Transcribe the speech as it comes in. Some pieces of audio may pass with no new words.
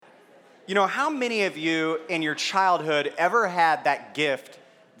You know, how many of you in your childhood ever had that gift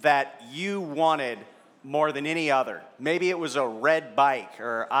that you wanted more than any other? Maybe it was a red bike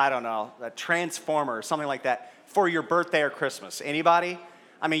or, I don't know, a transformer or something like that for your birthday or Christmas. Anybody?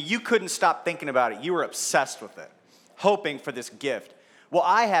 I mean, you couldn't stop thinking about it. You were obsessed with it, hoping for this gift. Well,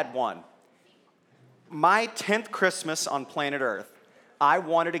 I had one. My 10th Christmas on planet Earth, I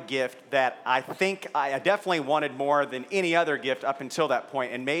wanted a gift that I think I definitely wanted more than any other gift up until that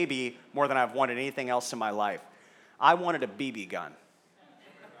point, and maybe more than I've wanted anything else in my life. I wanted a BB gun.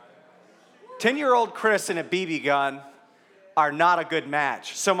 10-year-old Chris and a BB gun are not a good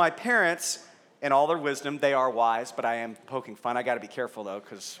match. So my parents, in all their wisdom, they are wise, but I am poking fun. I got to be careful, though,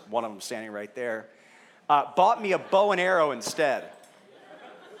 because one of them's standing right there, bought me a bow and arrow instead.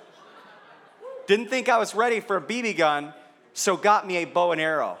 Didn't think I was ready for a BB gun, so got me a bow and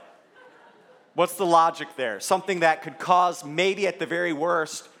arrow. What's the logic there? Something that could cause, maybe at the very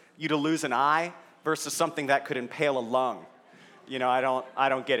worst, you to lose an eye versus something that could impale a lung. You know, I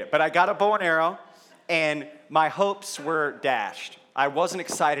don't get it. But I got a bow and arrow, and my hopes were dashed. I wasn't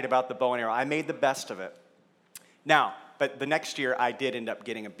excited about the bow and arrow. I made the best of it. Now, but the next year, I did end up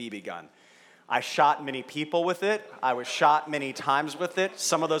getting a BB gun. I shot many people with it. I was shot many times with it.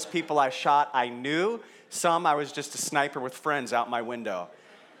 Some of those people I shot, I knew. Some, I was just a sniper with friends out my window.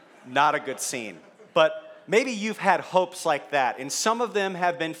 Not a good scene. But maybe you've had hopes like that, and some of them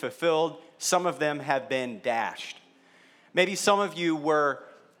have been fulfilled. Some of them have been dashed. Maybe some of you were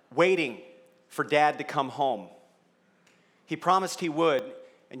waiting for Dad to come home. He promised he would,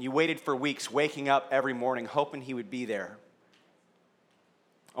 and you waited for weeks, waking up every morning, hoping he would be there,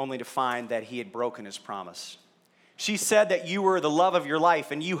 only to find that he had broken his promise. She said that you were the love of your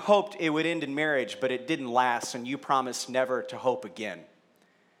life, and you hoped it would end in marriage, but it didn't last, and you promised never to hope again.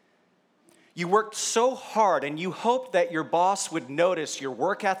 You worked so hard, and you hoped that your boss would notice your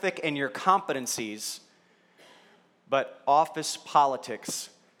work ethic and your competencies, but office politics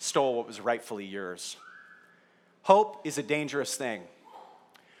stole what was rightfully yours. Hope is a dangerous thing.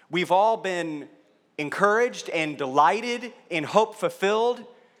 We've all been encouraged and delighted in hope fulfilled,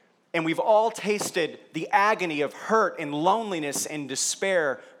 and we've all tasted the agony of hurt and loneliness and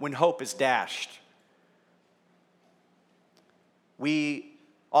despair when hope is dashed. We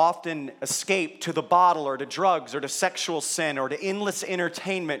often escape to the bottle or to drugs or to sexual sin or to endless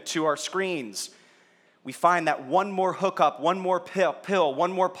entertainment to our screens. We find that one more hookup, one more pill,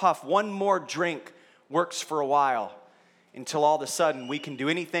 one more puff, one more drink works for a while until all of a sudden we can do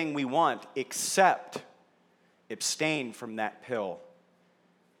anything we want except abstain from that pill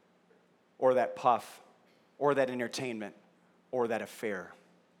or that puff, or that entertainment, or that affair.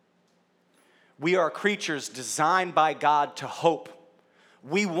 We are creatures designed by God to hope.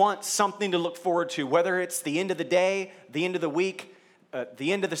 We want something to look forward to, whether it's the end of the day, the end of the week,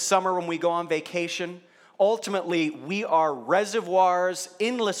 the end of the summer when we go on vacation. Ultimately, we are reservoirs,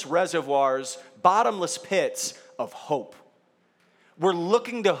 endless reservoirs, bottomless pits of hope. We're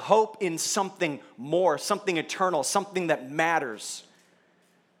looking to hope in something more, something eternal, something that matters.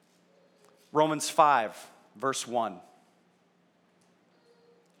 Romans 5, verse 1.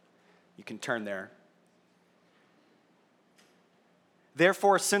 You can turn there.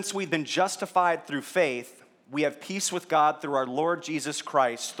 Therefore, since we've been justified through faith, we have peace with God through our Lord Jesus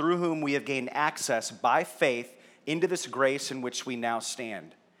Christ, through whom we have gained access by faith into this grace in which we now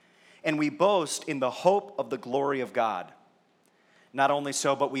stand. And we boast in the hope of the glory of God. Not only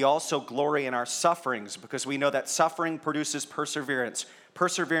so, but we also glory in our sufferings, because we know that suffering produces perseverance,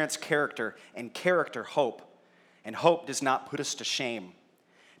 perseverance, character, and character, hope. And hope does not put us to shame,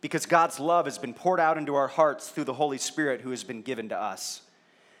 because God's love has been poured out into our hearts through the Holy Spirit who has been given to us.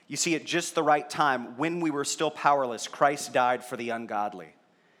 You see, at just the right time, when we were still powerless, Christ died for the ungodly.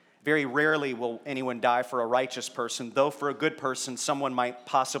 Very rarely will anyone die for a righteous person, though for a good person, someone might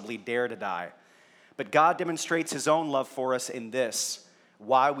possibly dare to die. But God demonstrates his own love for us in this: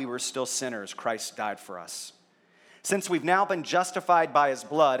 while we were still sinners, Christ died for us. Since we've now been justified by his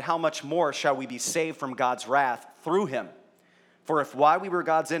blood, how much more shall we be saved from God's wrath through him? For if while we were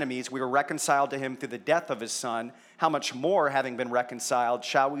God's enemies, we were reconciled to him through the death of his Son, how much more, having been reconciled,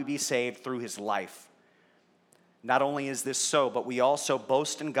 shall we be saved through his life? Not only is this so, but we also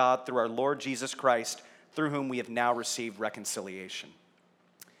boast in God through our Lord Jesus Christ, through whom we have now received reconciliation.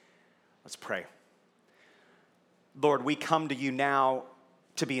 Let's pray. Lord, we come to you now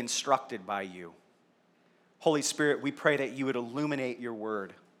to be instructed by you. Holy Spirit, we pray that you would illuminate your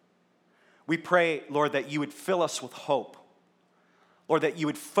word. We pray, Lord, that you would fill us with hope. Lord, that you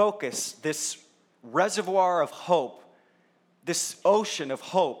would focus this reservoir of hope, this ocean of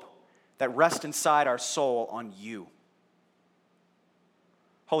hope that rests inside our soul on you.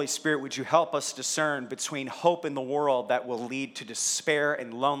 Holy Spirit, would you help us discern between hope in the world that will lead to despair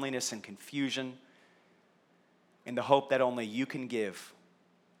and loneliness and confusion, and the hope that only you can give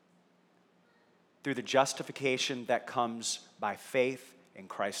through the justification that comes by faith in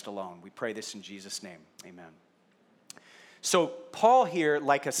Christ alone. We pray this in Jesus' name. Amen. So Paul here,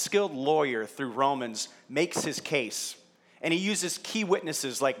 like a skilled lawyer through Romans, makes his case. And he uses key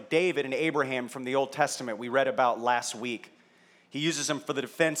witnesses like David and Abraham from the Old Testament we read about last week. He uses them for the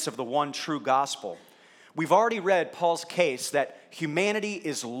defense of the one true gospel. We've already read Paul's case that humanity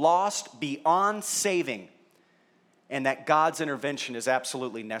is lost beyond saving and that God's intervention is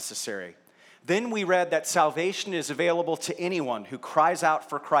absolutely necessary. Then we read that salvation is available to anyone who cries out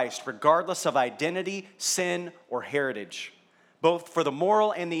for Christ, regardless of identity, sin, or heritage, both for the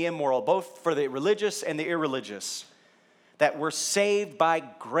moral and the immoral, both for the religious and the irreligious, that we're saved by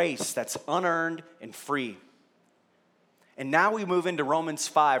grace that's unearned and free. And now we move into Romans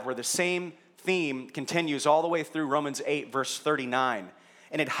 5, where the same theme continues all the way through Romans 8, verse 39.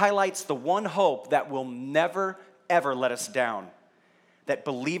 And it highlights the one hope that will never, ever let us down. That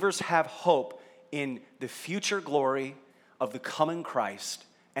believers have hope in the future glory of the coming Christ,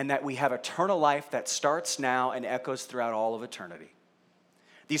 and that we have eternal life that starts now and echoes throughout all of eternity.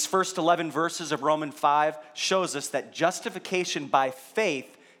 These first 11 verses of Romans 5 shows us that justification by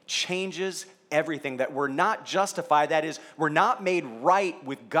faith changes everything, that we're not justified, that is, we're not made right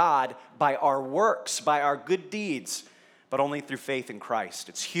with God by our works, by our good deeds, but only through faith in Christ.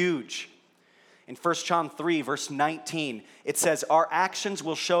 It's huge. In 1 John 3, verse 19, it says, our actions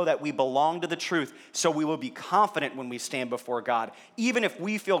will show that we belong to the truth, so we will be confident when we stand before God. Even if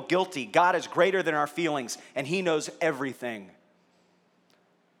we feel guilty, God is greater than our feelings, and he knows everything.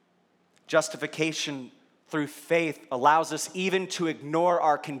 Justification through faith allows us even to ignore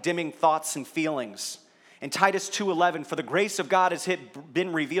our condemning thoughts and feelings. In Titus 2:11, for the grace of God has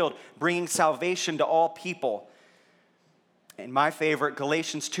been revealed, bringing salvation to all people. And my favorite,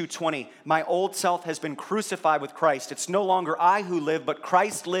 Galatians 2:20, my old self has been crucified with Christ. It's no longer I who live, but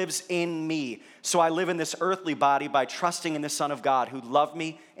Christ lives in me. So I live in this earthly body by trusting in the Son of God who loved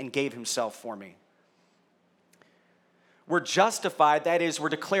me and gave himself for me. We're justified, that is, we're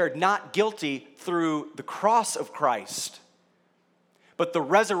declared not guilty through the cross of Christ. But the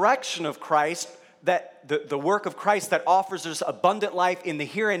resurrection of Christ, that the work of Christ that offers us abundant life in the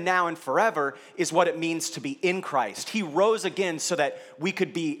here and now and forever, is what it means to be in Christ. He rose again so that we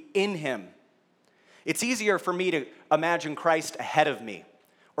could be in him. It's easier for me to imagine Christ ahead of me,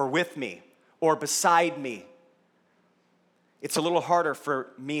 or with me, or beside me. It's a little harder for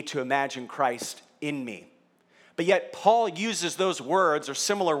me to imagine Christ in me. But yet Paul uses those words or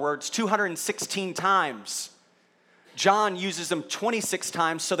similar words 216 times. John uses them 26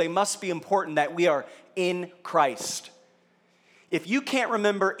 times, so they must be important that we are in Christ. If you can't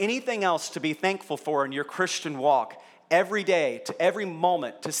remember anything else to be thankful for in your Christian walk, every day, to every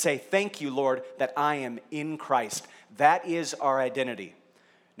moment, to say, thank you, Lord, that I am in Christ. That is our identity,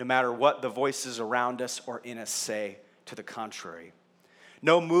 no matter what the voices around us or in us say to the contrary.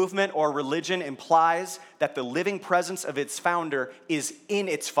 No movement or religion implies that the living presence of its founder is in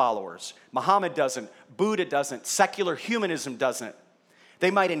its followers. Muhammad doesn't. Buddha doesn't. Secular humanism doesn't. They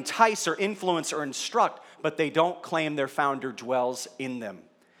might entice or influence or instruct, but they don't claim their founder dwells in them.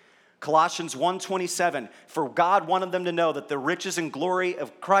 Colossians 1:27, for God wanted them to know that the riches and glory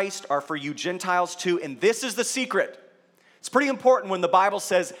of Christ are for you Gentiles too, and this is the secret. It's pretty important when the Bible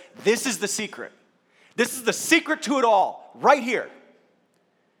says this is the secret. This is the secret to it all, right here.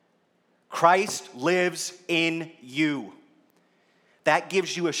 Christ lives in you. That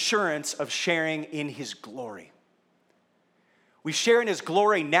gives you assurance of sharing in his glory. We share in his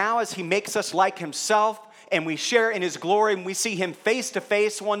glory now as he makes us like himself, and we share in his glory when we see him face to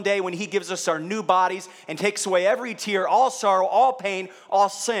face one day when he gives us our new bodies and takes away every tear, all sorrow, all pain, all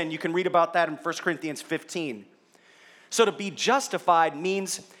sin. You can read about that in 1 Corinthians 15. So to be justified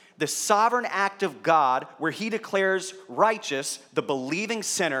means the sovereign act of God where he declares righteous the believing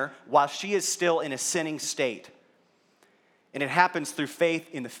sinner while she is still in a sinning state. And it happens through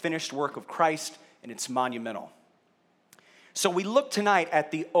faith in the finished work of Christ, and it's monumental. So we look tonight at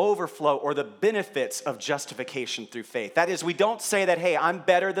the overflow or the benefits of justification through faith. That is, we don't say that, hey, I'm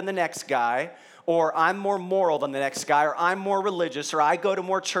better than the next guy, or I'm more moral than the next guy, or I'm more religious, or I go to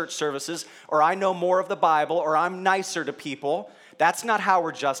more church services, or I know more of the Bible, or I'm nicer to people. That's not how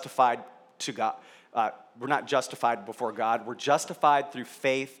we're justified to God. We're not justified before God. We're justified through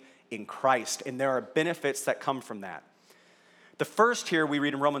faith in Christ, and there are benefits that come from that. The first here we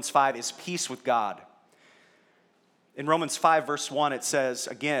read in Romans 5 is peace with God. In Romans 5, verse 1, it says,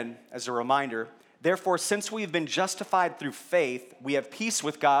 again, as a reminder, Therefore, since we've been justified through faith, we have peace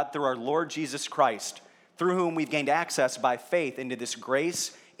with God through our Lord Jesus Christ, through whom we've gained access by faith into this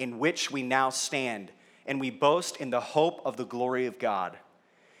grace in which we now stand, and we boast in the hope of the glory of God.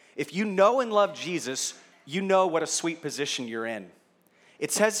 If you know and love Jesus, you know what a sweet position you're in.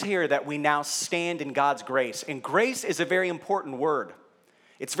 It says here that we now stand in God's grace, and grace is a very important word.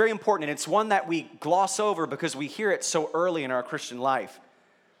 It's very important, and it's one that we gloss over because we hear it so early in our Christian life.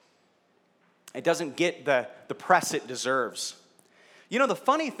 It doesn't get the press it deserves. You know, the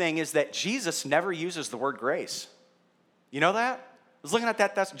funny thing is that Jesus never uses the word grace. You know that? I was looking at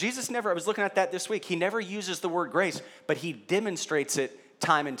that. I was looking at that this week. He never uses the word grace, but he demonstrates it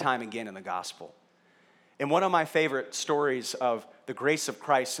time and time again in the gospel. And one of my favorite stories of the grace of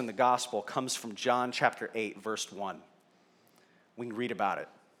Christ in the gospel comes from John chapter 8, verse 1. We can read about it.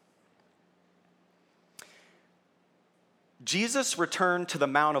 Jesus returned to the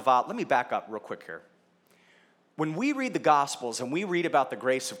Mount of Olives. Let me back up real quick here. When we read the Gospels and we read about the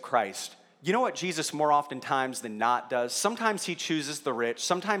grace of Christ, you know what Jesus more oftentimes than not does? Sometimes he chooses the rich,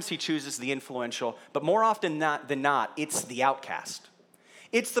 sometimes he chooses the influential, but more often than not, it's the outcast.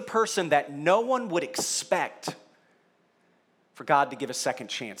 It's the person that no one would expect for God to give a second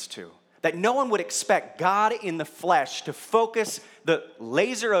chance to. That no one would expect God in the flesh to focus the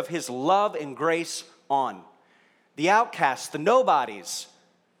laser of his love and grace on. The outcasts, the nobodies,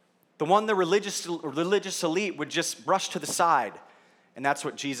 the one the religious elite would just brush to the side. And that's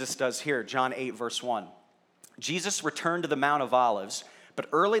what Jesus does here, John 8, verse 1. Jesus returned to the Mount of Olives, but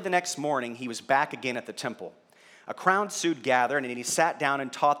early the next morning he was back again at the temple. A crowd soon gathered, and he sat down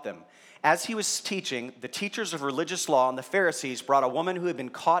and taught them. As he was teaching, the teachers of religious law and the Pharisees brought a woman who had been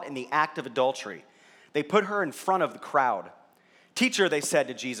caught in the act of adultery. They put her in front of the crowd. "Teacher," they said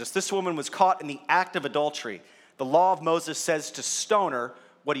to Jesus, "this woman was caught in the act of adultery. The law of Moses says to stone her.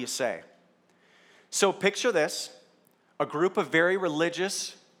 What do you say?" So picture this: a group of very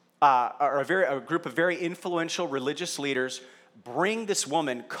religious, a group of very influential religious leaders bring this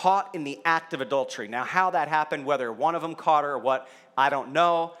woman caught in the act of adultery. Now, how that happened, whether one of them caught her or what, I don't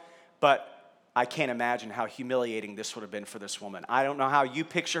know, but I can't imagine how humiliating this would have been for this woman. I don't know how you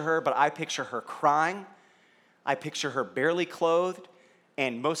picture her, but I picture her crying. I picture her barely clothed,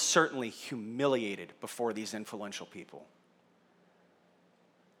 and most certainly humiliated before these influential people.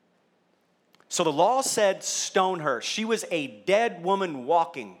 So the law said stone her. She was a dead woman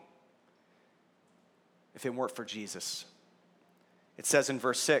walking if it weren't for Jesus. It says in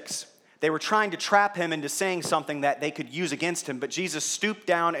verse 6, they were trying to trap him into saying something that they could use against him, but Jesus stooped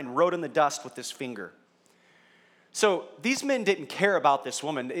down and wrote in the dust with his finger. So these men didn't care about this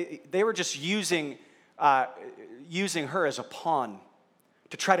woman. They were just using her as a pawn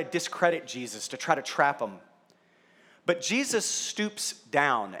to try to discredit Jesus, to try to trap him. But Jesus stoops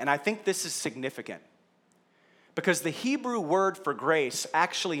down, and I think this is significant because the Hebrew word for grace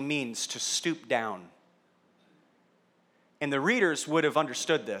actually means to stoop down. And the readers would have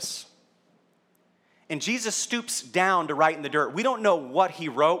understood this. And Jesus stoops down to write in the dirt. We don't know what he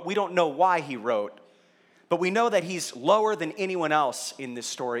wrote. We don't know why he wrote. But we know that he's lower than anyone else in this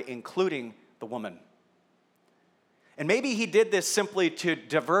story, including the woman. And maybe he did this simply to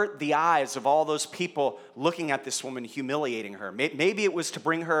divert the eyes of all those people looking at this woman, humiliating her. Maybe it was to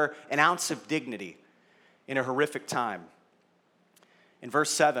bring her an ounce of dignity in a horrific time. In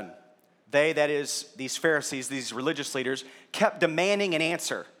verse 7, they, that is, these Pharisees, these religious leaders, kept demanding an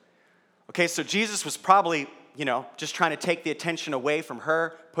answer. Okay, so Jesus was probably, just trying to take the attention away from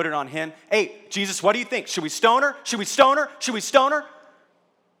her, put it on him. Hey, Jesus, what do you think? Should we stone her? Should we stone her? Should we stone her?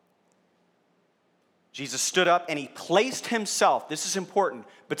 Jesus stood up and he placed himself, this is important,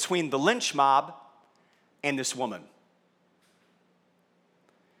 between the lynch mob and this woman.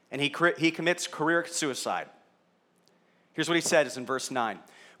 And he commits career suicide. Here's what he said is in verse 9.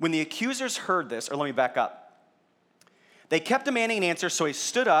 When the accusers heard this, or let me back up. They kept demanding an answer, so he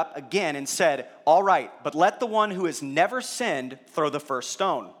stood up again and said, "All right, but let the one who has never sinned throw the first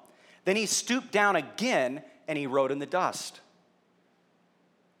stone." Then he stooped down again and he wrote in the dust.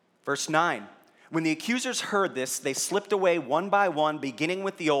 Verse 9. When the accusers heard this, they slipped away one by one, beginning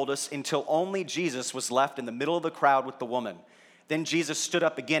with the oldest, until only Jesus was left in the middle of the crowd with the woman. Then Jesus stood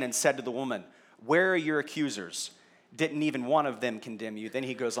up again and said to the woman, "Where are your accusers? Didn't even one of them condemn you?" Then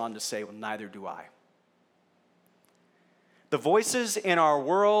he goes on to say, "Well, neither do I." The voices in our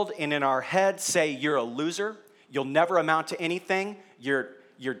world and in our head say you're a loser, you'll never amount to anything, you're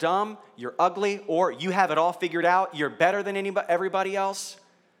dumb, you're ugly, or you have it all figured out, you're better than everybody else.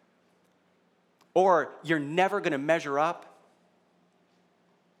 Or you're never going to measure up.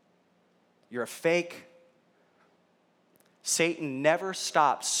 You're a fake. Satan never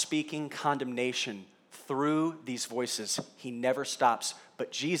stops speaking condemnation through these voices. He never stops.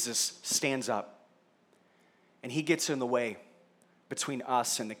 But Jesus stands up, and he gets in the way between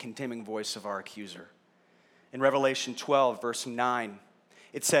us and the condemning voice of our accuser. In Revelation 12, verse 9,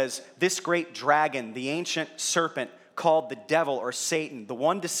 it says, "This great dragon, the ancient serpent, called the devil or Satan, the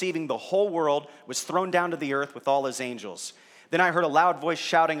one deceiving the whole world, was thrown down to the earth with all his angels. Then I heard a loud voice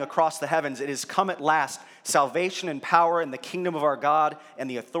shouting across the heavens, 'It has come at last, salvation and power and the kingdom of our God and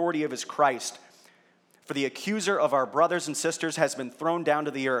the authority of his Christ. For the accuser of our brothers and sisters has been thrown down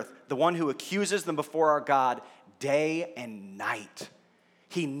to the earth, the one who accuses them before our God day and night.'"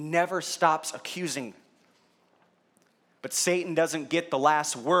 He never stops accusing. But Satan doesn't get the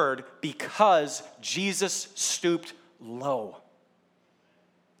last word because Jesus stooped low.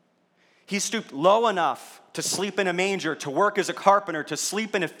 He stooped low enough to sleep in a manger, to work as a carpenter, to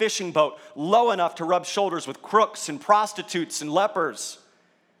sleep in a fishing boat, low enough to rub shoulders with crooks and prostitutes and lepers,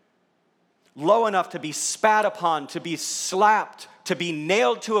 low enough to be spat upon, to be slapped, to be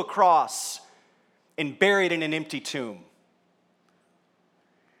nailed to a cross and buried in an empty tomb.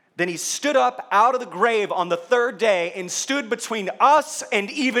 Then he stood up out of the grave on the third day and stood between us and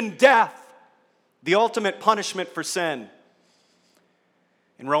even death, the ultimate punishment for sin.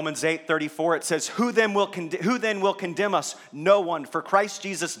 In Romans 8:34, it says, Who then will condemn us? No one, for Christ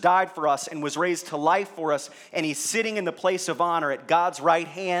Jesus died for us and was raised to life for us, and he's sitting in the place of honor at God's right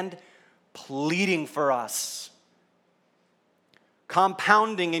hand, pleading for us.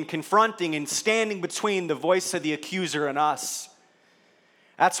 Compounding and confronting and standing between the voice of the accuser and us.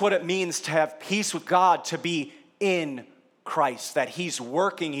 That's what it means to have peace with God, to be in Christ, that he's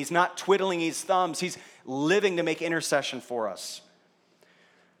working, he's not twiddling his thumbs, he's living to make intercession for us.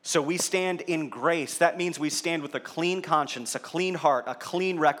 So we stand in grace. That means we stand with a clean conscience, a clean heart, a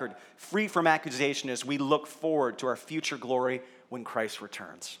clean record, free from accusation as we look forward to our future glory when Christ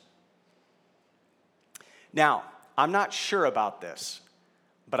returns. Now, I'm not sure about this,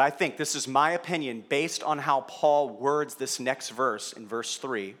 but I think this is my opinion based on how Paul words this next verse in verse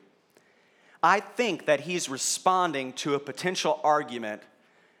 3. I think that he's responding to a potential argument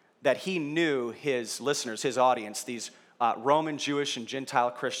that he knew his listeners, his audience, these Roman, Jewish, and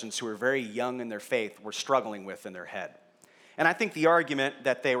Gentile Christians who were very young in their faith were struggling with in their head. And I think the argument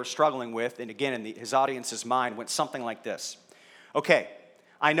that they were struggling with, and again in his audience's mind, went something like this. Okay,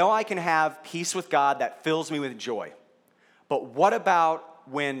 I know I can have peace with God that fills me with joy, but what about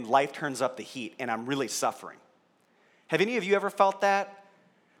when life turns up the heat and I'm really suffering? Have any of you ever felt that?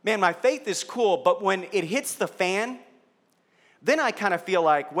 Man, my faith is cool, but when it hits the fan, then I kind of feel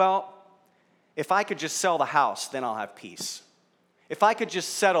like, well, if I could just sell the house, then I'll have peace. If I could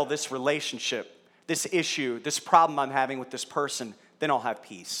just settle this relationship, this issue, this problem I'm having with this person, then I'll have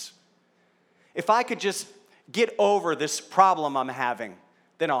peace. If I could just get over this problem I'm having,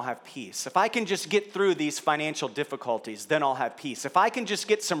 then I'll have peace. If I can just get through these financial difficulties, then I'll have peace. If I can just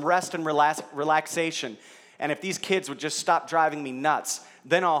get some rest and relaxation, and if these kids would just stop driving me nuts,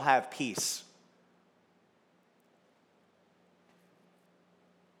 then I'll have peace.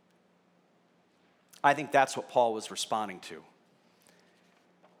 I think that's what Paul was responding to.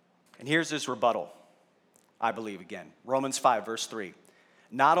 And here's his rebuttal, I believe again. Romans 5, verse 3.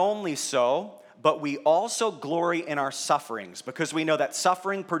 Not only so, but we also glory in our sufferings, because we know that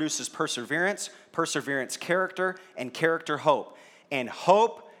suffering produces perseverance, perseverance character, and character hope. And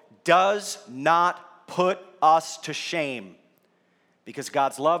hope does not put us to shame, because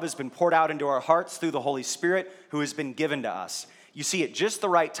God's love has been poured out into our hearts through the Holy Spirit who has been given to us. You see, at just the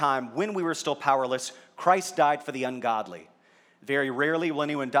right time, when we were still powerless, Christ died for the ungodly. Very rarely will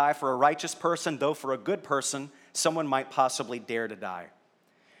anyone die for a righteous person, though for a good person, someone might possibly dare to die.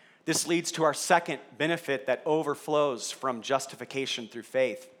 This leads to our second benefit that overflows from justification through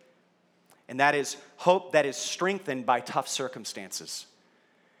faith, and that is hope that is strengthened by tough circumstances.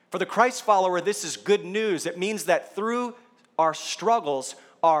 For the Christ follower, this is good news. It means that through our struggles,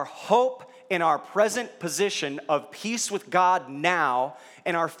 our hope in our present position of peace with God now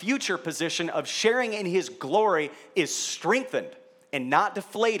and our future position of sharing in his glory is strengthened and not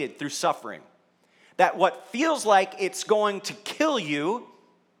deflated through suffering. That what feels like it's going to kill you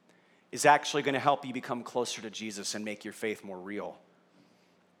is actually going to help you become closer to Jesus and make your faith more real.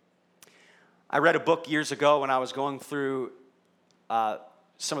 I read a book years ago when I was going through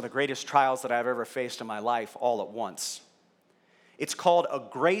some of the greatest trials that I've ever faced in my life all at once. It's called A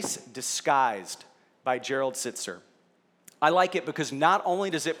Grace Disguised by Gerald Sitzer. I like it because not only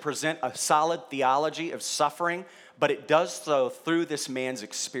does it present a solid theology of suffering, but it does so through this man's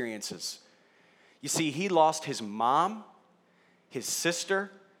experiences. You see, he lost his mom, his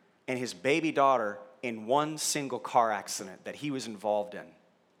sister, and his baby daughter in one single car accident that he was involved in.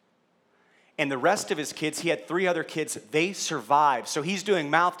 And the rest of his kids, he had 3 other kids, they survived. So he's doing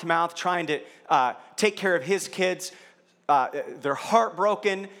mouth to mouth, trying to take care of his kids. They're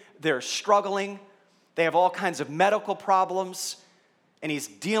heartbroken, they're struggling, they have all kinds of medical problems, and he's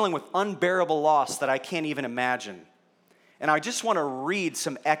dealing with unbearable loss that I can't even imagine. And I just want to read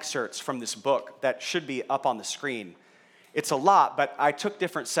some excerpts from this book that should be up on the screen. It's a lot, but I took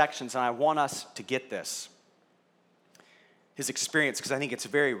different sections, and I want us to get this. His experience, because I think it's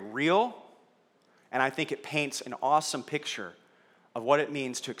very real, and I think it paints an awesome picture of what it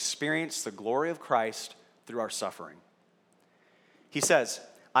means to experience the glory of Christ through our suffering. He says,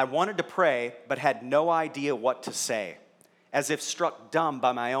 I wanted to pray, but had no idea what to say, as if struck dumb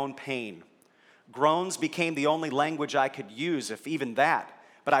by my own pain. Groans became the only language I could use, if even that,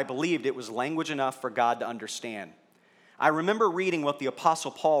 but I believed it was language enough for God to understand. I remember reading what the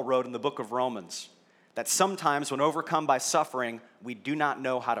Apostle Paul wrote in the book of Romans, that sometimes when overcome by suffering, we do not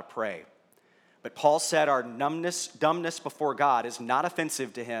know how to pray. But Paul said our dumbness before God is not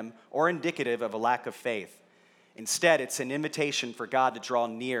offensive to him or indicative of a lack of faith. Instead, it's an invitation for God to draw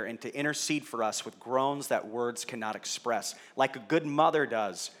near and to intercede for us with groans that words cannot express, like a good mother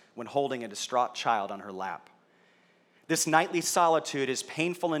does when holding a distraught child on her lap. This nightly solitude, as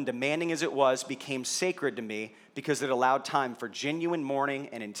painful and demanding as it was, became sacred to me because it allowed time for genuine mourning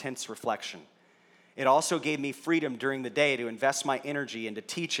and intense reflection. It also gave me freedom during the day to invest my energy into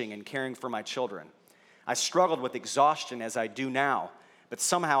teaching and caring for my children. I struggled with exhaustion as I do now, but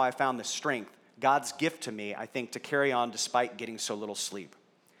somehow I found the strength, God's gift to me, I think, to carry on despite getting so little sleep.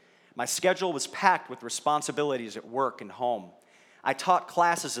 My schedule was packed with responsibilities at work and home. I taught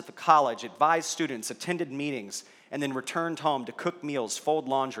classes at the college, advised students, attended meetings, and then returned home to cook meals, fold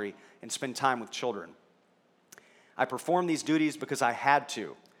laundry, and spend time with children. I performed these duties because I had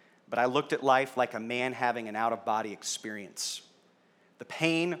to, but I looked at life like a man having an out-of-body experience. The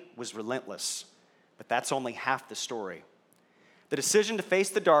pain was relentless, but that's only half the story. The decision to face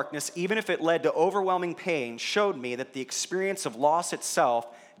the darkness, even if it led to overwhelming pain, showed me that the experience of loss itself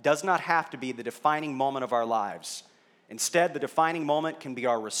does not have to be the defining moment of our lives. Instead, the defining moment can be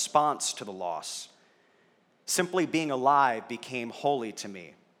our response to the loss. Simply being alive became holy to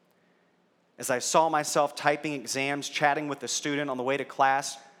me. As I saw myself typing exams, chatting with a student on the way to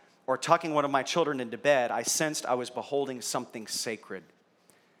class, or tucking one of my children into bed, I sensed I was beholding something sacred.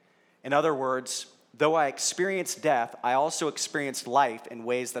 In other words, though I experienced death, I also experienced life in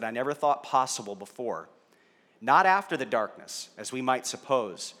ways that I never thought possible before. Not after the darkness, as we might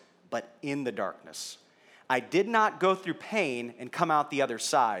suppose, but in the darkness. I did not go through pain and come out the other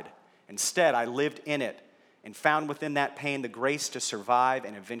side. Instead, I lived in it and found within that pain the grace to survive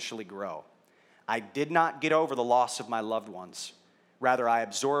and eventually grow. I did not get over the loss of my loved ones. Rather, I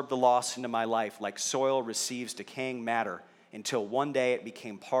absorbed the loss into my life like soil receives decaying matter until one day it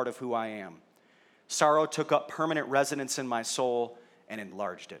became part of who I am. Sorrow took up permanent residence in my soul and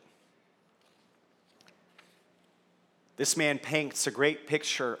enlarged it. This man paints a great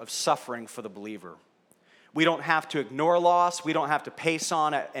picture of suffering for the believer. We don't have to ignore loss. We don't have to paste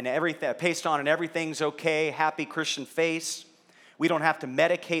on and everything's okay, happy Christian face. We don't have to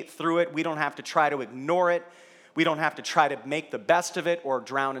medicate through it. We don't have to try to ignore it. We don't have to try to make the best of it or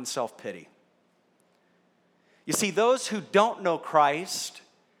drown in self-pity. You see, those who don't know Christ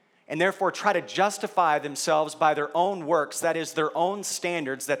and therefore try to justify themselves by their own works, that is, their own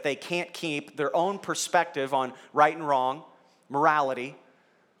standards that they can't keep, their own perspective on right and wrong, morality,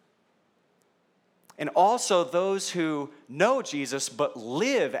 and also those who know Jesus but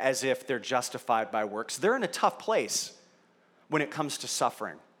live as if they're justified by works, they're in a tough place when it comes to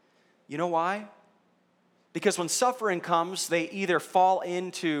suffering. You know why? Because when suffering comes, they either fall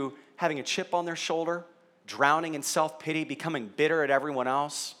into having a chip on their shoulder, drowning in self-pity, becoming bitter at everyone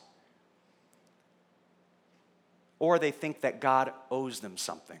else, or they think that God owes them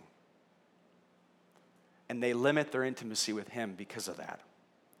something, and they limit their intimacy with Him because of that.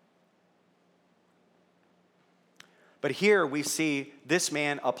 But here we see this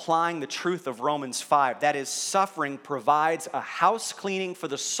man applying the truth of Romans 5. That is, suffering provides a house cleaning for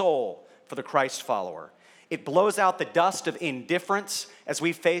the soul for the Christ follower. It blows out the dust of indifference as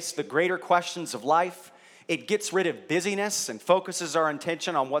we face the greater questions of life. It gets rid of busyness and focuses our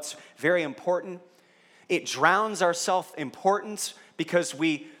attention on what's very important. It drowns our self-importance because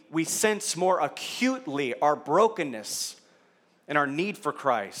we sense more acutely our brokenness and our need for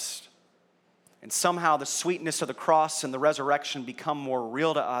Christ. And somehow the sweetness of the cross and the resurrection become more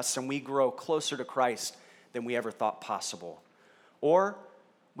real to us, and we grow closer to Christ than we ever thought possible. Or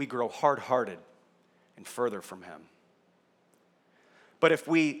we grow hard-hearted and further from Him. But if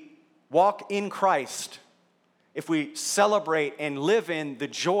we walk in Christ, if we celebrate and live in the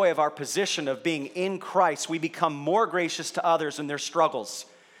joy of our position of being in Christ, we become more gracious to others in their struggles.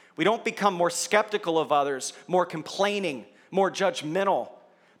 We don't become more skeptical of others, more complaining, more judgmental,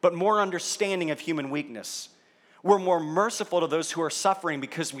 but more understanding of human weakness. We're more merciful to those who are suffering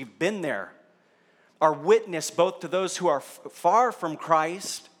because we've been there. Our witness, both to those who are far from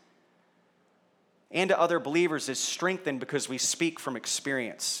Christ and to other believers, is strengthened because we speak from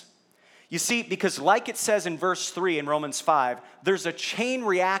experience. You see, because like it says in verse 3 in Romans 5, there's a chain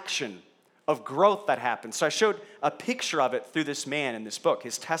reaction of growth that happens. So I showed a picture of it through this man in this book,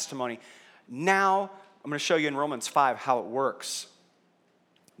 his testimony. Now I'm going to show you in Romans 5 how it works,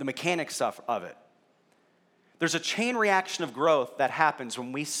 the mechanics of it. There's a chain reaction of growth that happens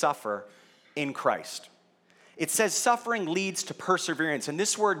when we suffer in Christ. It says suffering leads to perseverance, and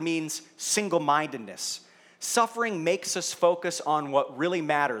this word means single-mindedness. Suffering makes us focus on what really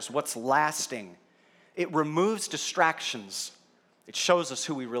matters, what's lasting. It removes distractions. It shows us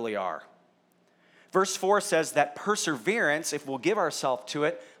who we really are. Verse 4 says that perseverance, if we'll give ourselves to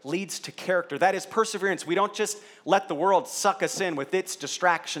it, leads to character. That is perseverance. We don't just let the world suck us in with its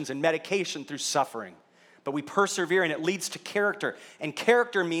distractions and medication through suffering, but we persevere and it leads to character. And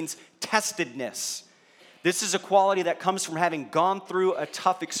character means testedness. This is a quality that comes from having gone through a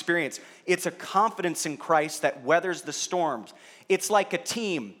tough experience. It's a confidence in Christ that weathers the storms. It's like a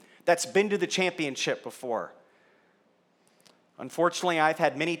team that's been to the championship before. Unfortunately, I've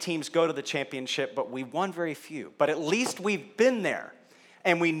had many teams go to the championship, but we won very few. But at least we've been there,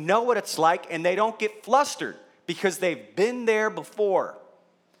 and we know what it's like, and they don't get flustered because they've been there before.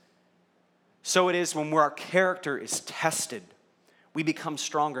 So it is when our character is tested, we become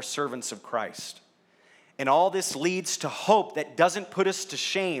stronger servants of Christ. And all this leads to hope that doesn't put us to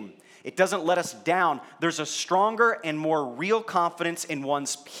shame. It doesn't let us down. There's a stronger and more real confidence in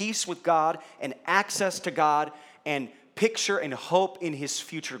one's peace with God and access to God and picture and hope in his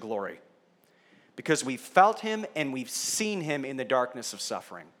future glory. Because we've felt him and we've seen him in the darkness of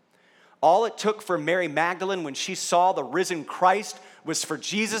suffering. All it took for Mary Magdalene when she saw the risen Christ was for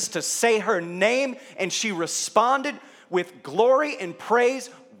Jesus to say her name, and she responded with glory and praise.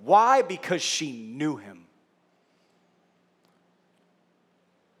 Why? Because she knew him.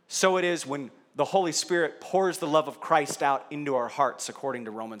 So it is when the Holy Spirit pours the love of Christ out into our hearts, according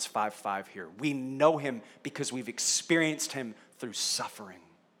to Romans 5:5 here. We know him because we've experienced him through suffering.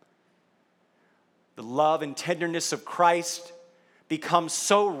 The love and tenderness of Christ becomes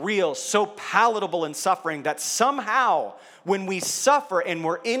so real, so palatable in suffering that somehow when we suffer and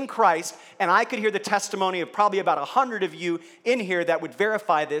we're in Christ, and I could hear the testimony of probably about 100 of you in here that would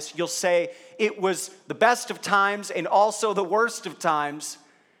verify this, you'll say it was the best of times and also the worst of times,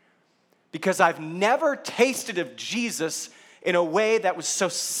 because I've never tasted of Jesus in a way that was so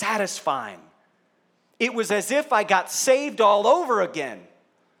satisfying. It was as if I got saved all over again.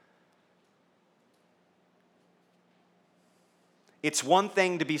 It's one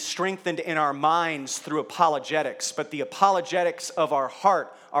thing to be strengthened in our minds through apologetics, but the apologetics of our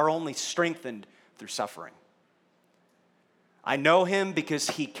heart are only strengthened through suffering. I know him because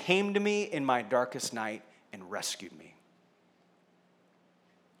he came to me in my darkest night and rescued me.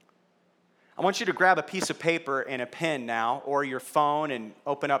 I want you to grab a piece of paper and a pen now, or your phone, and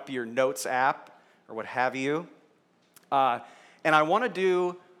open up your notes app or what have you. And I want to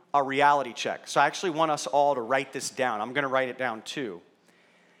do a reality check. So I actually want us all to write this down. I'm going to write it down too.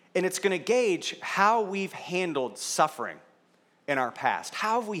 And it's going to gauge how we've handled suffering in our past.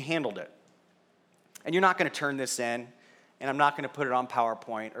 How have we handled it? And you're not going to turn this in, and I'm not going to put it on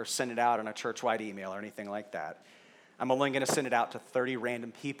PowerPoint or send it out on a church-wide email or anything like that. I'm only going to send it out to 30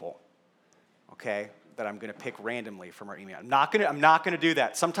 random people, okay, that I'm going to pick randomly from our email. I'm not going to do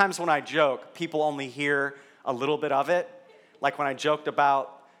that. Sometimes when I joke, people only hear a little bit of it. Like when I joked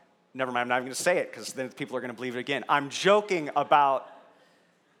about, never mind, I'm not even going to say it because then people are going to believe it again. I'm joking about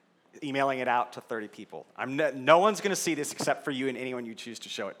emailing it out to 30 people. No one's going to see this except for you and anyone you choose to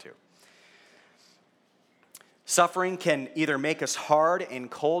show it to. Suffering can either make us hard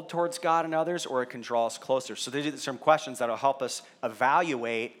and cold towards God and others, or it can draw us closer. So these are some questions that will help us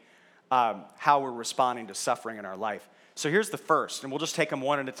evaluate how we're responding to suffering in our life. So here's the first, and we'll just take them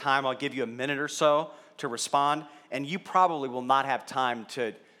one at a time. I'll give you a minute or so to respond, and you probably will not have time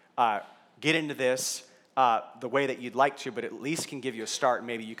to get into this the way that you'd like to, but at least can give you a start, and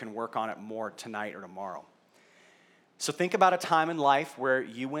maybe you can work on it more tonight or tomorrow. So think about a time in life where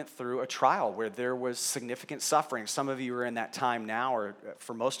you went through a trial, where there was significant suffering. Some of you are in that time now, or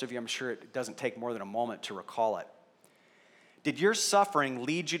for most of you, I'm sure it doesn't take more than a moment to recall it. Did your suffering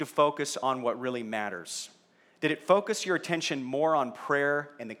lead you to focus on what really matters? Did it focus your attention more on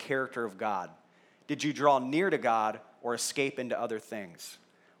prayer and the character of God? Did you draw near to God or escape into other things?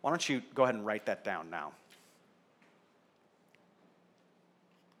 Why don't you go ahead and write that down now?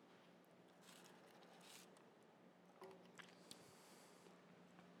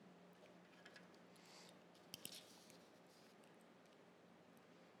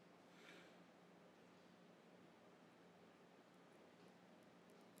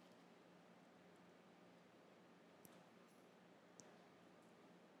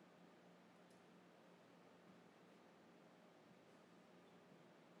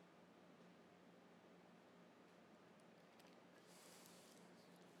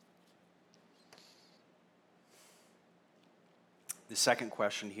 The second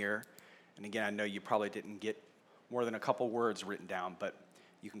question here, and again, I know you probably didn't get more than a couple words written down, but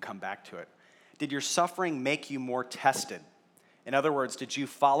you can come back to it. Did your suffering make you more tested? In other words, did you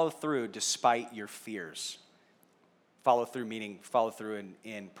follow through despite your fears? Follow through meaning follow through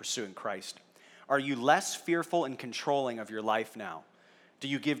in pursuing Christ. Are you less fearful and controlling of your life now? Do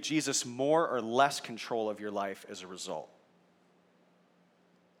you give Jesus more or less control of your life as a result?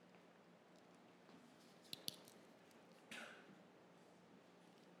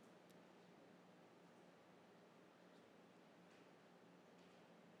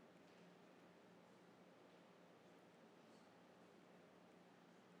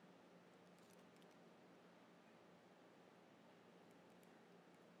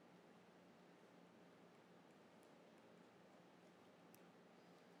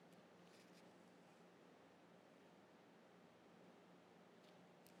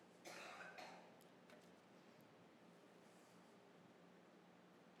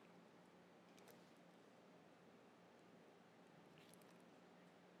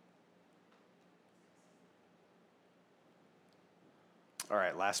 All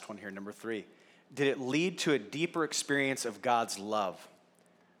right, last one here, number 3. Did it lead to a deeper experience of God's love?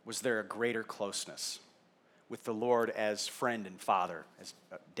 Was there a greater closeness with the Lord as friend and father, as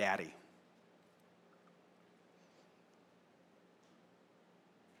daddy?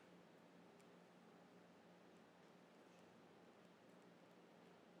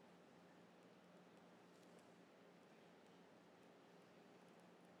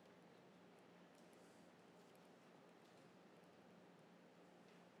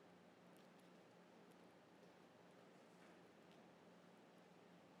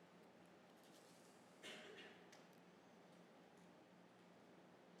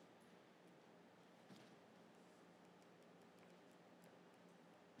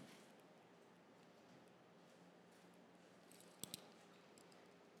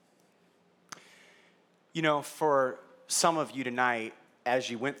 You know, for some of you tonight, as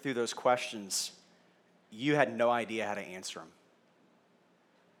you went through those questions, you had no idea how to answer them.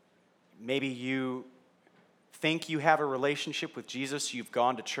 Maybe you think you have a relationship with Jesus, you've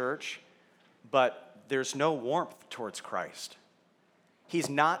gone to church, but there's no warmth towards Christ. He's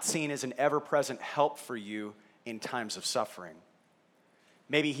not seen as an ever-present help for you in times of suffering.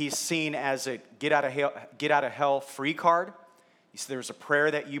 Maybe he's seen as a get out of hell free card. There's a prayer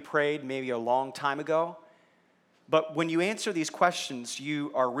that you prayed maybe a long time ago. But when you answer these questions,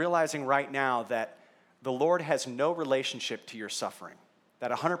 you are realizing right now that the Lord has no relationship to your suffering,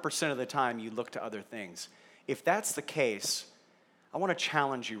 that 100% of the time you look to other things. If that's the case, I want to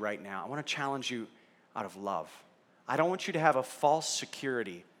challenge you right now. I want to challenge you out of love. I don't want you to have a false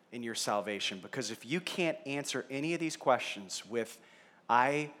security in your salvation, because if you can't answer any of these questions with,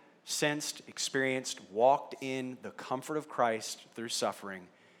 I sensed, experienced, walked in the comfort of Christ through suffering,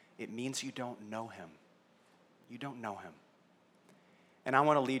 it means you don't know him. You don't know him. And I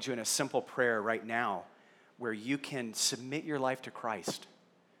want to lead you in a simple prayer right now where you can submit your life to Christ.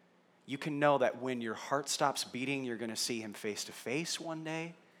 You can know that when your heart stops beating, you're going to see him face to face one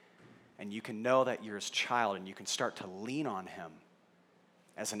day. And you can know that you're his child, and you can start to lean on him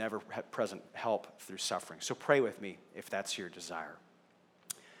as an ever-present help through suffering. So pray with me if that's your desire.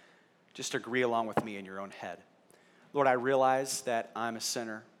 Just agree along with me in your own head. Lord, I realize that I'm a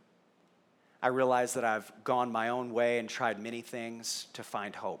sinner. I realize that I've gone my own way and tried many things to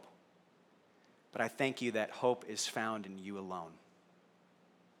find hope. But I thank you that hope is found in you alone.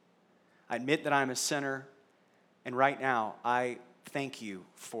 I admit that I'm a sinner, and right now I thank you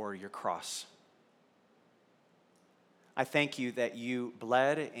for your cross. I thank you that you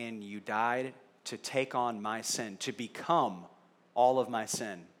bled and you died to take on my sin, to become all of my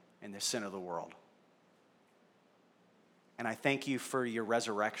sin and the sin of the world. And I thank you for your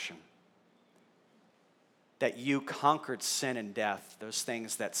resurrection, that you conquered sin and death, those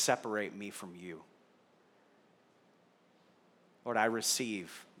things that separate me from you. Lord, I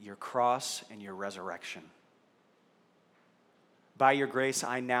receive your cross and your resurrection. by your grace,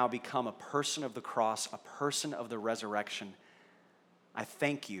 I now become a person of the cross, a person of the resurrection. I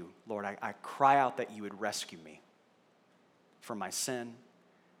thank you, Lord. I cry out that you would rescue me from my sin,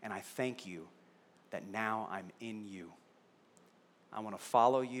 and I thank you that now I'm in you. I want to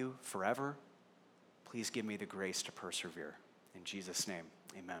follow you forever. Please give me the grace to persevere. In Jesus' name,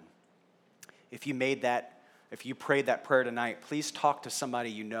 amen. If you prayed that prayer tonight, please talk to somebody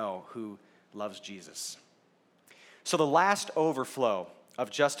you know who loves Jesus. So the last overflow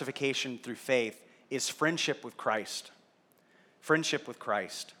of justification through faith is friendship with Christ. Friendship with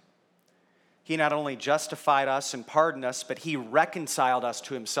Christ. He not only justified us and pardoned us, but he reconciled us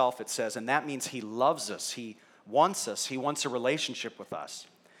to himself, it says, and that means he loves us. He wants us. He wants a relationship with us.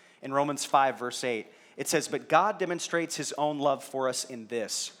 In Romans 5, verse 8, it says, but God demonstrates his own love for us in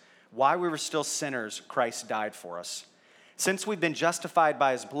this: while we were still sinners, Christ died for us. Since we've been justified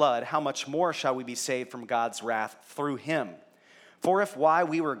by his blood, how much more shall we be saved from God's wrath through him? For if while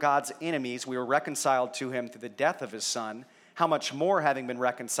we were God's enemies, we were reconciled to him through the death of his Son, how much more, having been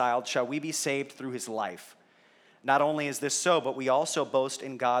reconciled, shall we be saved through his life? Not only is this so, but we also boast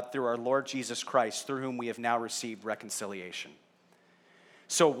in God through our Lord Jesus Christ, through whom we have now received reconciliation.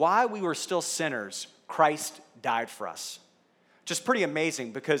 So while we were still sinners, Christ died for us. Just pretty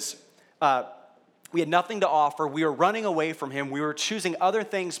amazing, because we had nothing to offer. We were running away from him. We were choosing other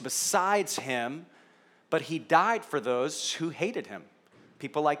things besides him, but he died for those who hated him,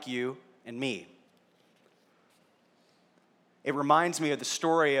 people like you and me. It reminds me of the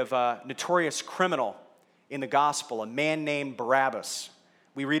story of a notorious criminal in the gospel, a man named Barabbas.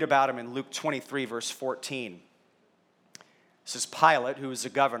 We read about him in Luke 23, verse 14. This is Pilate, who is the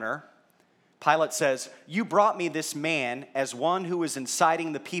governor. Pilate says, you brought me this man as one who was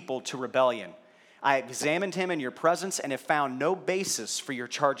inciting the people to rebellion. I examined him in your presence and have found no basis for your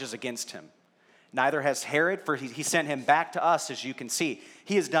charges against him. Neither has Herod, for he sent him back to us, as you can see.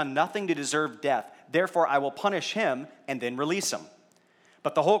 He has done nothing to deserve death. Therefore, I will punish him and then release him.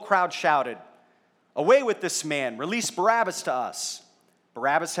 But the whole crowd shouted, away with this man, release Barabbas to us.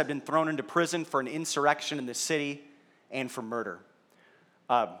 Barabbas had been thrown into prison for an insurrection in the city and for murder.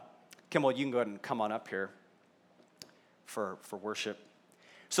 Kimball, you can go ahead and come on up here for worship.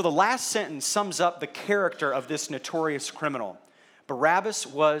 So the last sentence sums up the character of this notorious criminal. Barabbas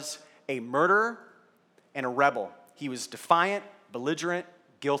was a murderer and a rebel. He was defiant, belligerent,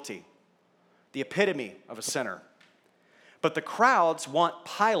 guilty. The epitome of a sinner. But the crowds want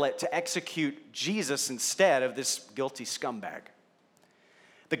Pilate to execute Jesus instead of this guilty scumbag.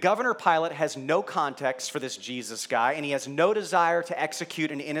 The governor Pilate has no context for this Jesus guy, and he has no desire to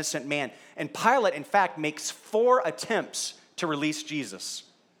execute an innocent man. And Pilate, in fact, makes 4 attempts to release Jesus.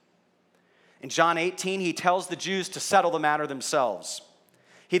 In John 18, he tells the Jews to settle the matter themselves.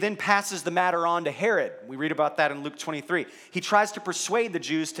 He then passes the matter on to Herod. We read about that in Luke 23. He tries to persuade the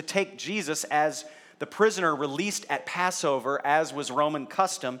Jews to take Jesus as the prisoner released at Passover, as was Roman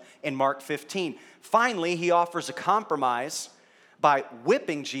custom in Mark 15. Finally, he offers a compromise by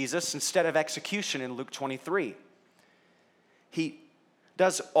whipping Jesus instead of execution in Luke 23. He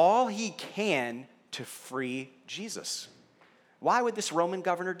does all he can to free Jesus. Why would this Roman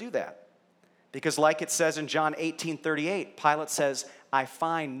governor do that? Because like it says in John 18:38, Pilate says, I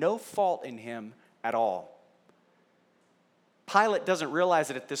find no fault in him at all. Pilate doesn't realize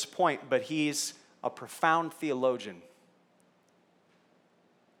it at this point, but he's a profound theologian.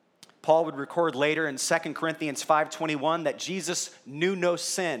 Paul would record later in 2 Corinthians 5:21 that Jesus knew no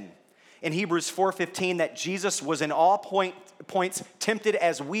sin. In Hebrews 4:15 that Jesus was in all points tempted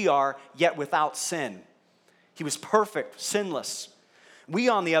as we are, yet without sin. He was perfect, sinless. We,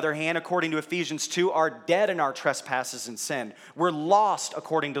 on the other hand, according to Ephesians 2, are dead in our trespasses and sin. We're lost,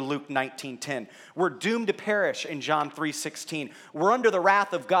 according to Luke 19:10. We're doomed to perish in John 3:16. We're under the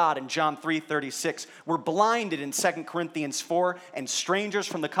wrath of God in John 3:36. We're blinded in 2 Corinthians 4, and strangers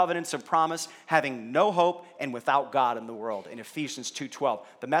from the covenants of promise, having no hope and without God in the world in Ephesians 2:12.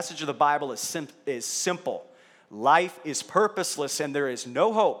 The message of the Bible is simple. Life is purposeless, and there is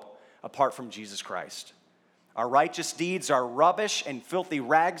no hope apart from Jesus Christ. Our righteous deeds are rubbish and filthy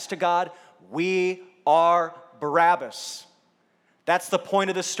rags to God. We are Barabbas. That's the point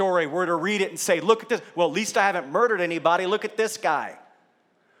of the story. We're to read it and say, look at this. Well, at least I haven't murdered anybody. Look at this guy.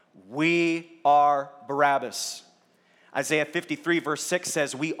 We are Barabbas. Isaiah 53 verse 6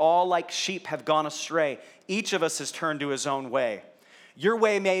 says, we all like sheep have gone astray. Each of us has turned to his own way. Your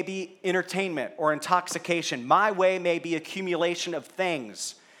way may be entertainment or intoxication. My way may be accumulation of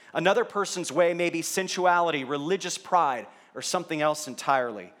things. Another person's way may be sensuality, religious pride, or something else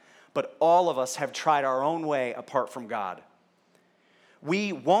entirely. But all of us have tried our own way apart from God.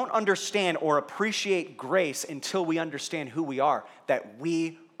 We won't understand or appreciate grace until we understand who we are, that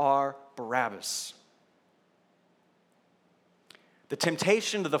we are Barabbas. The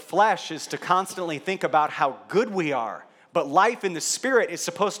temptation of the flesh is to constantly think about how good we are. But life in the Spirit is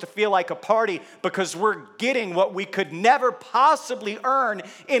supposed to feel like a party because we're getting what we could never possibly earn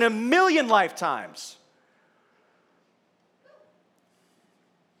in a million lifetimes.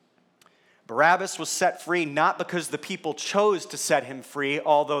 Barabbas was set free not because the people chose to set him free,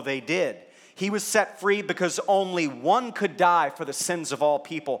 although they did. He was set free because only one could die for the sins of all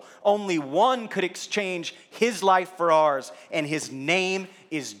people. Only one could exchange his life for ours, and his name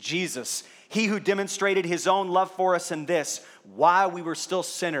is Jesus. He who demonstrated his own love for us in this, while we were still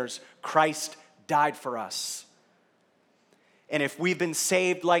sinners, Christ died for us. And if we've been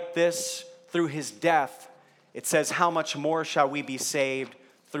saved like this through his death, it says, how much more shall we be saved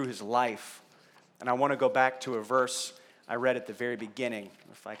through his life? And I want to go back to a verse I read at the very beginning,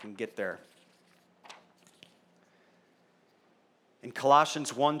 if I can get there. In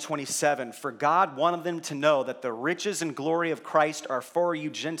Colossians 1:27, for God wanted them to know that the riches and glory of Christ are for you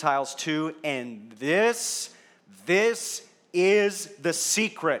Gentiles too, and this is the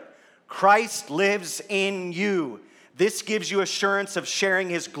secret. Christ lives in you. This gives you assurance of sharing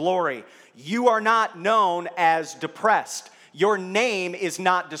his glory. You are not known as depressed. Your name is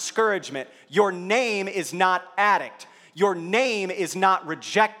not discouragement. Your name is not addict. Your name is not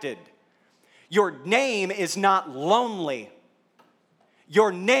rejected. Your name is not lonely.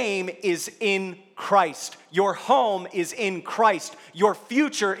 Your name is in Christ. Your home is in Christ. Your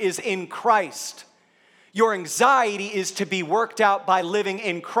future is in Christ. Your anxiety is to be worked out by living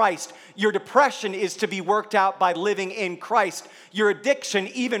in Christ. Your depression is to be worked out by living in Christ. Your addiction,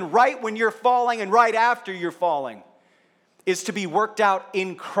 even right when you're falling and right after you're falling, is to be worked out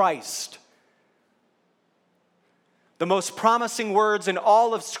in Christ. The most promising words in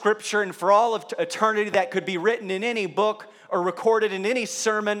all of Scripture and for all of eternity that could be written in any book or recorded in any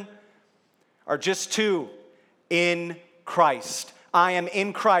sermon are just two: in Christ. I am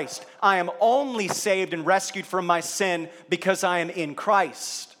in Christ. I am only saved and rescued from my sin because I am in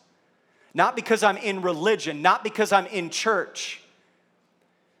Christ. Not because I'm in religion, not because I'm in church.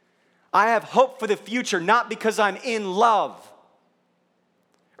 I have hope for the future, not because I'm in love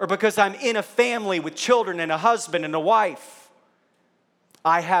or because I'm in a family with children and a husband and a wife.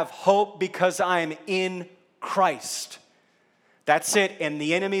 I have hope because I'm in Christ. That's it. And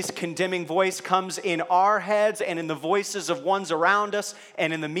the enemy's condemning voice comes in our heads and in the voices of ones around us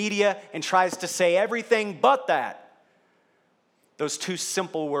and in the media and tries to say everything but that. Those two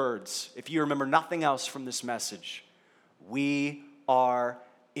simple words, if you remember nothing else from this message: we are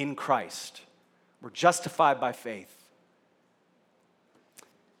in Christ. We're justified by faith.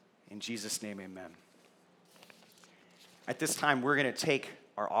 In Jesus' name, amen. At this time, we're going to take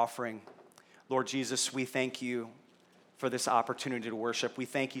our offering. Lord Jesus, we thank you for this opportunity to worship. We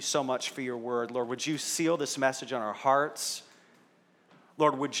thank you so much for your word. Lord, would you seal this message on our hearts?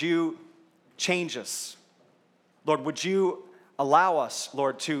 Lord, would you change us? Lord, would you allow us,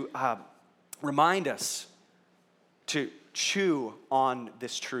 Lord, to remind us to chew on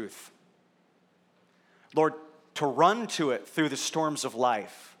this truth. Lord, to run to it through the storms of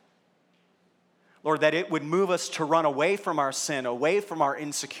life. Lord, that it would move us to run away from our sin, away from our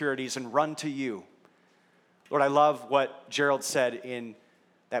insecurities, and run to you. Lord, I love what Gerald said in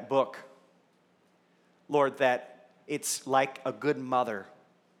that book. Lord, that it's like a good mother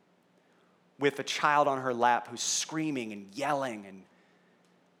with a child on her lap who's screaming and yelling, and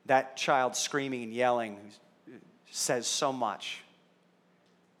that child screaming and yelling says so much,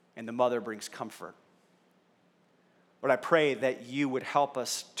 and the mother brings comfort. Lord, I pray that you would help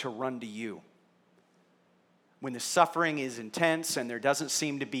us to run to you. When the suffering is intense and there doesn't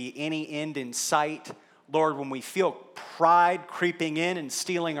seem to be any end in sight, Lord, when we feel pride creeping in and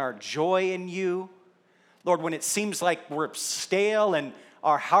stealing our joy in you, Lord, when it seems like we're stale and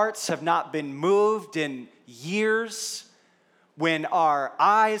our hearts have not been moved in years, when our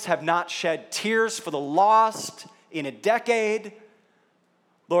eyes have not shed tears for the lost in a decade,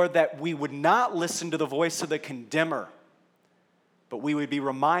 Lord, that we would not listen to the voice of the condemner, but we would be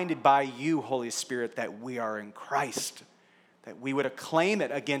reminded by you, Holy Spirit, that we are in Christ, that we would acclaim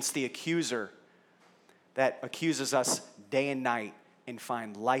it against the accuser that accuses us day and night and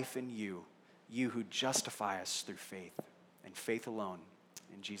find life in you, you who justify us through faith and faith alone.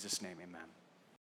 In Jesus' name, amen.